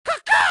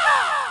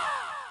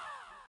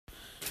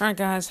Alright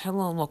guys,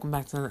 hello and welcome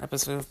back to another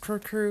episode of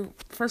Crew.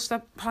 First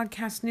up,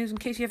 podcast news. In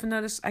case you haven't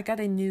noticed, I got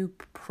a new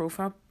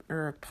profile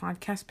or a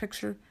podcast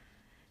picture.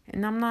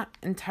 And I'm not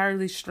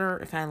entirely sure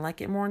if I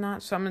like it more or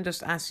not, so I'm going to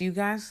just ask you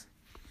guys.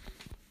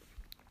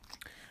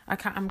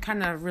 I'm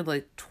kind of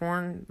really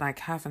torn, like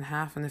half and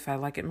half, and if I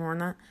like it more or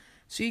not.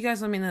 So you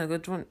guys let me know. Go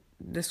join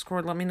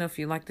Discord, let me know if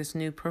you like this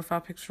new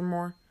profile picture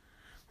more.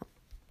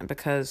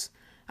 Because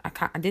I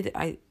did it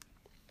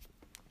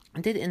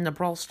in the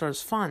Brawl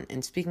Stars fun.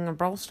 And speaking of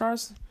Brawl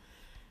Stars,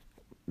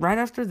 right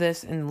after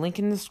this, in the link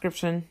in the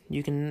description,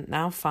 you can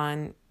now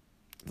find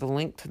the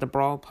link to the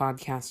Brawl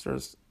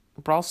Stars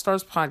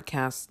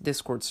podcast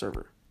Discord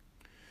server.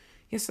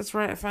 Yes, that's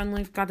right. I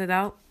finally got it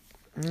out.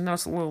 I know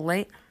it's a little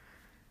late,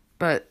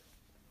 but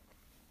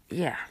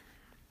yeah.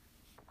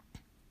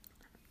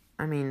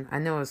 I mean, I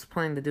know I was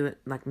planning to do it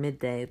like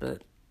midday,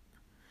 but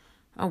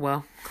oh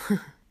well.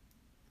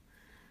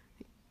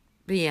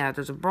 But yeah,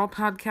 there's a Brawl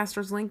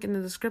Podcasters link in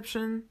the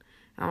description.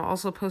 I'll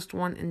also post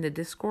one in the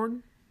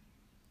Discord.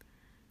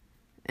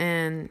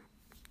 And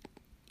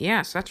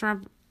yes, that's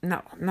wrap.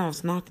 No,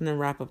 it's not going to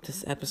wrap up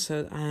this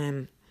episode. I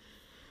am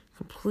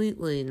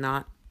completely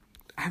not.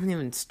 I haven't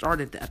even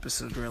started the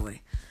episode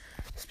really.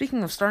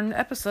 Speaking of starting the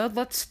episode,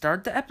 let's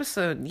start the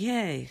episode.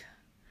 Yay!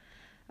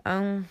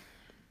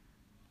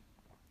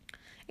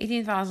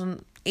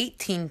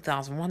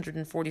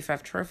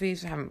 18,145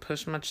 trophies. I haven't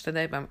pushed much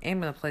today, but I'm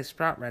aiming to play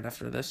Sprout right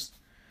after this.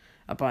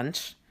 A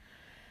bunch.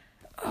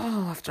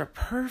 Oh, after a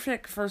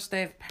perfect first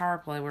day of Power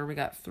Play where we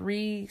got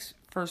 3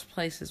 first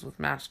places with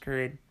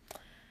Masquerade,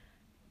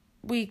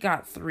 we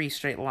got 3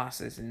 straight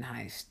losses in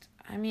Heist.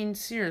 I mean,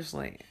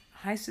 seriously,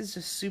 Heist is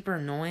just super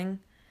annoying.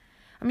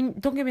 I mean,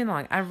 don't get me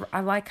wrong,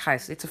 I like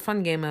Heist. It's a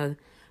fun game mode,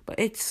 but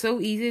it's so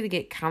easy to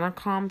get counter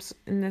comps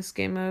in this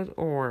game mode,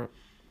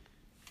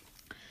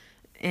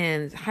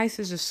 and Heist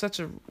is just such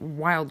a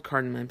wild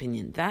card in my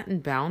opinion. That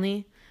and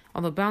Bounty,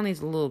 although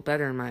Bounty's a little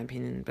better in my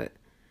opinion, but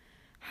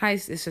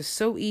Heist is just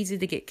so easy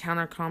to get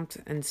counter comped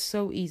and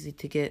so easy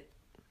to get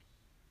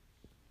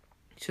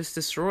just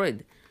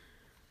destroyed.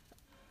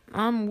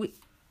 We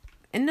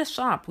in the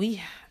shop,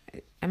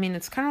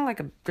 it's kind of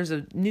like there's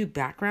a new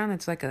background.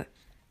 It's like a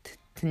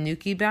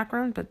Tanuki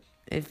background, but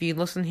if you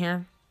listen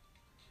here,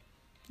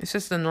 it's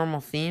just a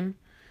normal theme.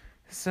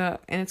 So,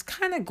 and it's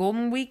kind of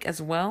Golden Week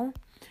as well,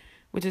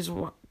 which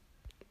we'll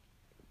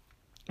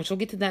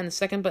get to that in a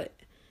second, but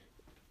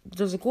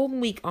there's a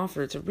Golden Week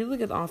offer. It's a really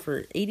good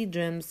offer. 80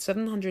 gems,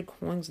 700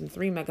 coins, and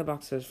 3 mega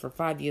boxes for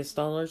 $5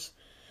 US.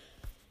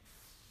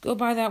 Go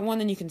buy that one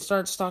and you can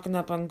start stocking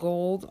up on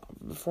gold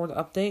before the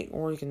update,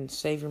 or you can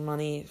save your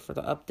money for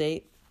the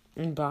update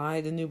and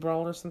buy the new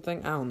Brawl or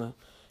something. I don't know.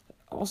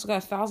 Also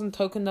got 1,000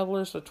 token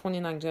doublers for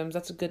 29 gems.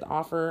 That's a good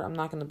offer. I'm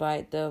not going to buy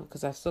it though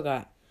because I still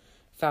got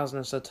 1,000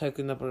 or so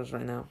token doublers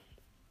right now.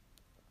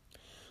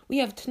 We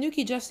have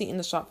Tanuki Jessie in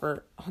the shop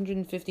for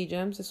 150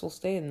 gems. This will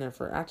stay in there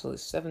for actually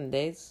 7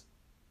 days.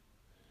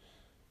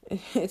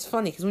 It's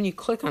funny because when you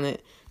click on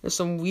it, there's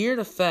some weird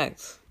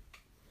effects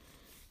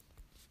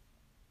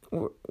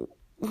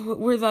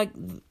where like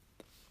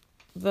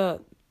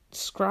the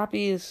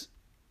scrappiest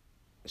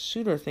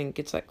shooter thing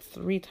gets like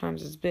 3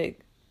 times as big.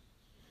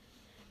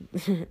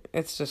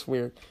 It's just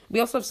weird. We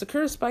also have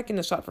Sakura Spike in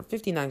the shop for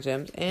 59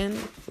 gems and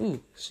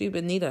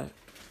Shiba Nita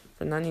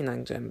for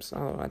 99 gems.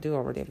 Oh, I do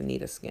already have a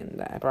Nita skin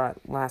that I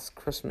brought last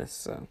Christmas,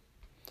 so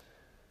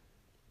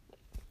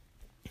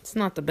it's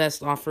not the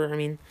best offer. I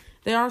mean,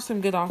 there are some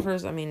good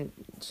offers. I mean,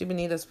 Shiba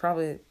Nita is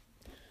probably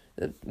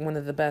one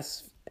of the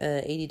best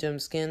 80 gem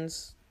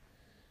skins.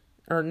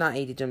 Or not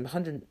 80 gem,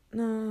 100.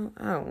 No,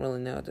 I don't really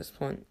know at this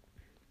point.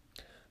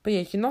 But yeah,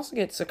 you can also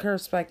get Sakura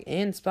Spike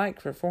and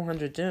Spike for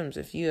 400 gems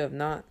if you have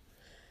not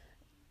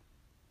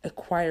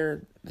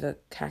acquired the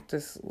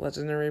Cactus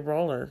Legendary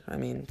Brawler. I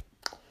mean,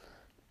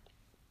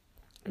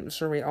 I'm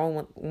sure we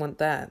all want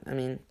that. I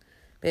mean,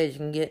 yeah, you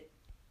can get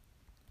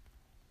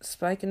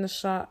Spike in the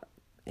shop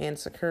and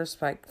Sakura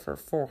Spike for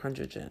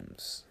 400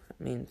 gems.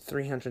 I mean,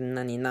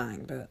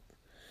 399, but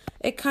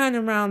it kind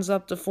of rounds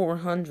up to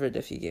 400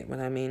 if you get what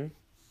I mean.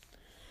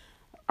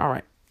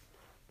 Alright,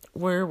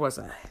 where was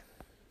I?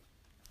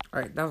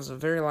 Alright, that was a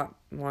very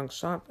long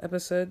shop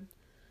episode.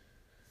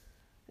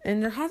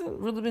 And there hasn't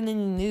really been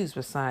any news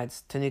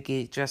besides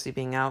Tanuki Jessie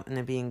being out and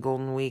it being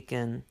Golden Week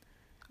and...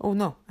 Oh,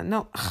 no. I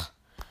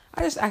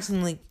just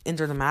accidentally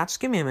entered a match.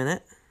 Give me a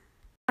minute.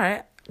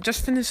 Alright,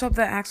 just finished up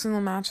that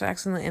accidental match. I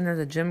accidentally entered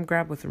a gym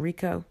grab with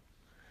Rico.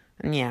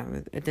 And yeah,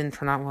 it didn't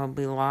turn out well.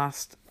 We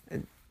lost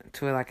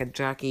to like a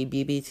Jackie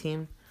BB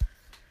team.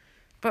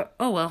 But,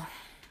 oh well.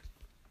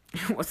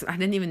 I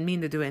didn't even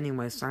mean to do it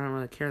anyway, so I don't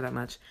really care that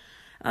much.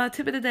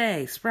 Tip of the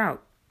day,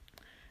 Sprout.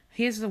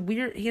 He has a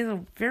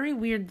very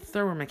weird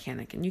thrower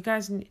mechanic, and you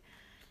guys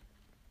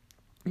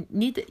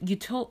need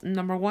to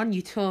number 1,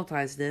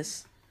 utilize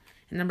this,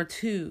 and number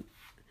 2,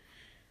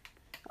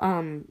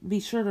 be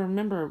sure to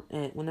remember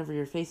it whenever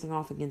you're facing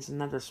off against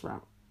another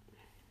Sprout.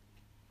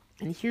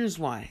 And here's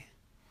why.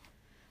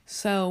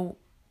 So,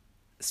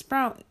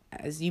 Sprout,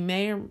 as you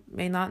may or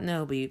may not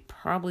know, but you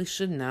probably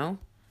should know,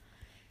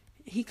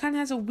 he kind of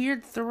has a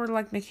weird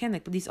thrower-like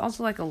mechanic, but he's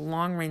also like a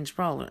long-range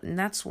brawler, and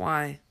that's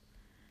why,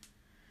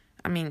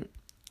 I mean,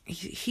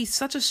 he's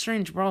such a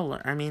strange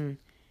brawler. I mean,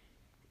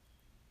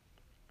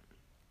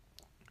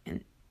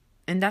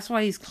 and that's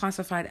why he's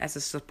classified as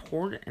a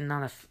support and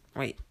not a...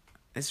 Wait,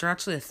 is there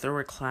actually a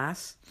thrower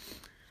class?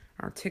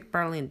 Are Tick,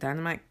 Barley, and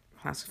Dynamite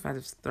classified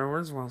as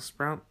throwers while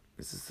Sprout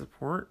is a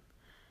support?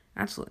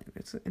 Actually,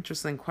 it's an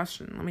interesting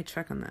question. Let me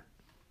check on that.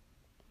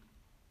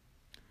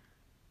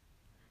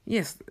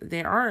 Yes,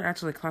 they are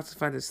actually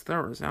classified as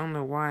throwers. I don't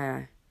know why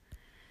I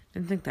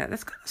didn't think that.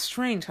 That's kind of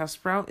strange how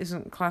Sprout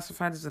isn't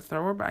classified as a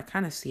thrower, but I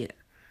kind of see it.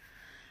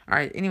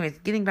 Alright, anyways,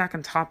 getting back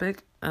on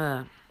topic.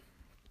 I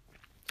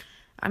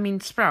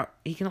mean, Sprout,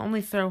 he can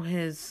only throw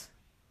his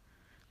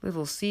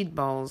little seed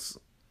balls.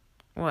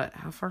 What?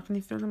 How far can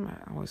he throw them?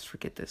 I always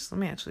forget this. Let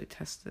me actually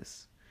test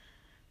this.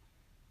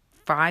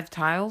 5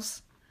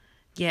 tiles?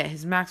 Yeah,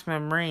 his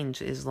maximum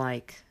range is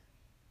like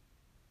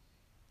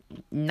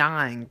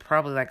 9,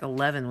 probably like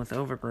 11 with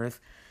overgrowth.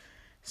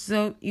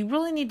 So you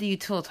really need to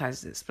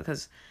utilize this,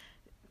 because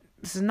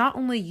this is not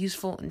only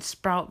useful in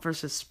Sprout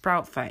versus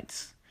Sprout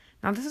fights.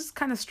 Now this is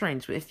kind of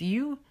strange, but if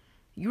you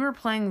are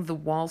playing the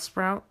wall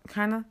Sprout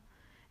kind of,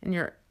 and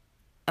your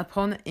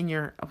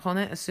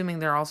opponent, assuming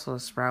they're also a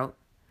Sprout,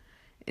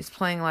 is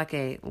playing like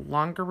a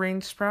longer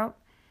range Sprout,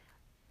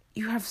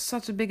 you have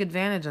such a big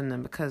advantage on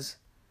them, because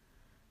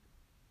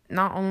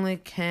not only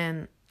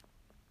can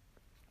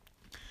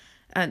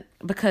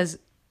because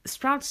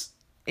Sprouts,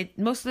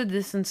 most of the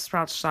distance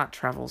Sprout's shot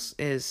travels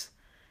is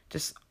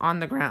just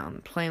on the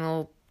ground, plain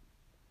old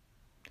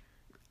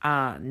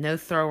no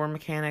thrower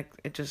mechanic.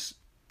 It just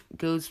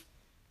goes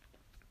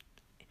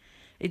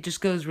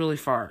really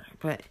far.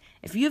 But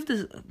if you have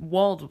this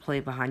wall to play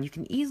behind, you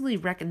can easily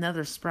wreck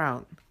another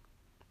Sprout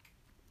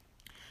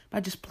by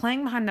just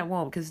playing behind that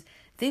wall, because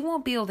they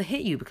won't be able to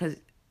hit you, because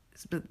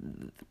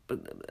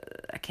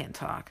I can't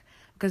talk,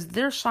 because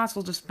their shots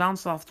will just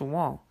bounce off the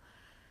wall.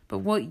 But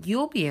what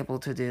you'll be able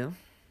to do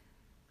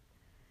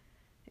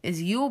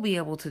is you'll be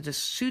able to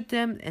just shoot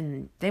them,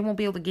 and they won't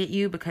be able to get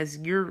you because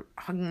you're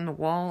hugging the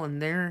wall and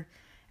they're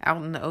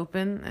out in the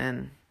open.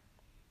 And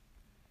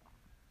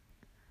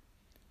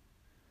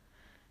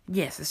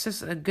yes, it's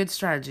just a good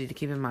strategy to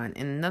keep in mind.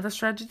 And another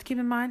strategy to keep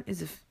in mind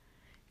is if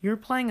you're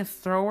playing a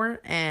thrower,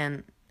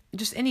 and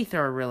just any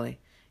thrower really,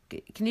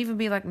 it can even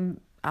be like,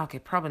 okay,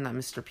 probably not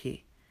Mr.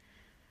 P,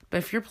 but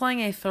if you're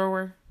playing a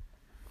thrower,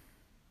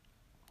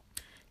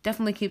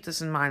 definitely keep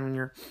this in mind when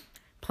you're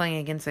playing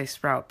against a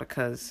Sprout,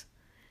 because,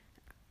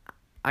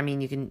 I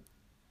mean, you can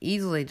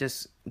easily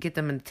just get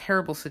them in a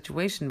terrible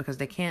situation, because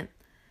they can't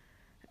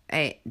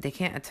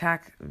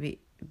attack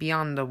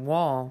beyond the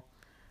wall,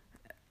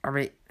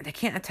 or they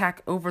can't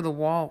attack over the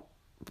wall,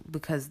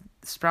 because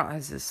Sprout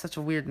has such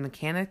a weird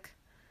mechanic.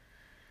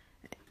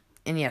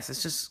 And yes,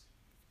 it's just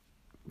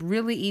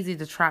really easy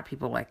to trap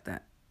people like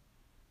that.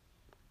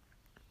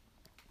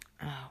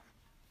 Oh,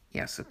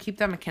 yeah, so keep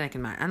that mechanic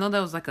in mind. I know that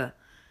was like a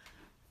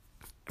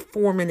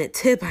 4-minute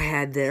tip I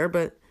had there,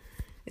 but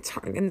it's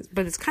hard,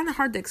 but it's kind of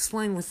hard to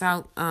explain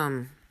without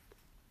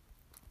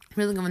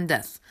really going in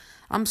depth.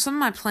 Some of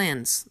my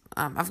plans.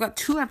 I've got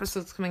 2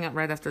 episodes coming out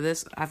right after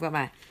this. I've got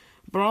my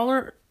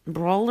brawler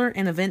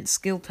and event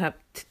skill cap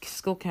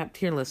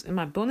tier list and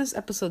my bonus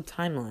episode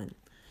timeline.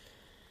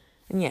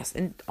 And yes,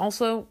 and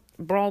also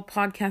Brawl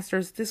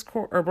Podcasters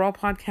Discord, or Brawl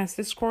Podcast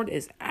Discord,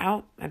 is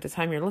out at the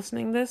time you're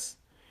listening to this.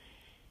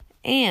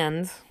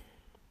 And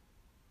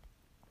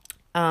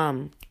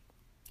what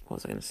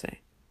was I gonna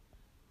say?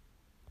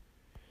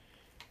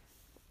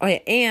 Oh yeah,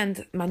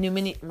 and my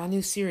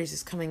new series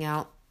is coming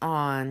out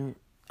on,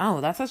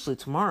 that's actually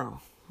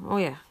tomorrow. Oh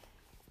yeah.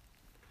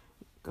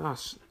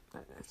 Gosh,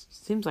 it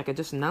seems like I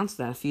just announced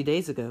that a few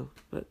days ago,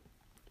 but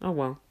oh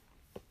well.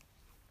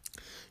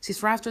 See,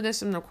 for after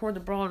this, I'm gonna record the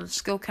Brawler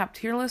Skill Cap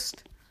tier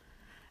list.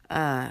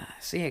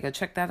 So yeah, go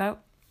check that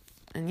out.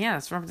 And yeah,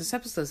 that's for this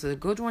episode. So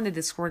go join the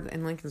Discord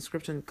and link in the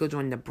description. Go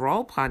join the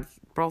Brawl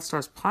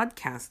Stars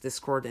podcast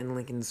Discord and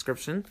link in the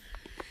description.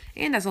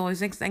 And as always,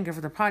 thanks to Anchor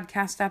for the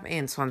podcast app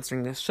and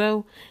sponsoring this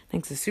show.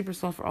 Thanks to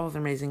Supercell for all of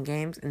their amazing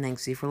games. And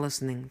thanks to you for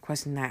listening.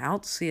 Question that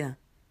out. See ya.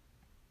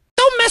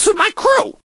 Don't mess with my crew!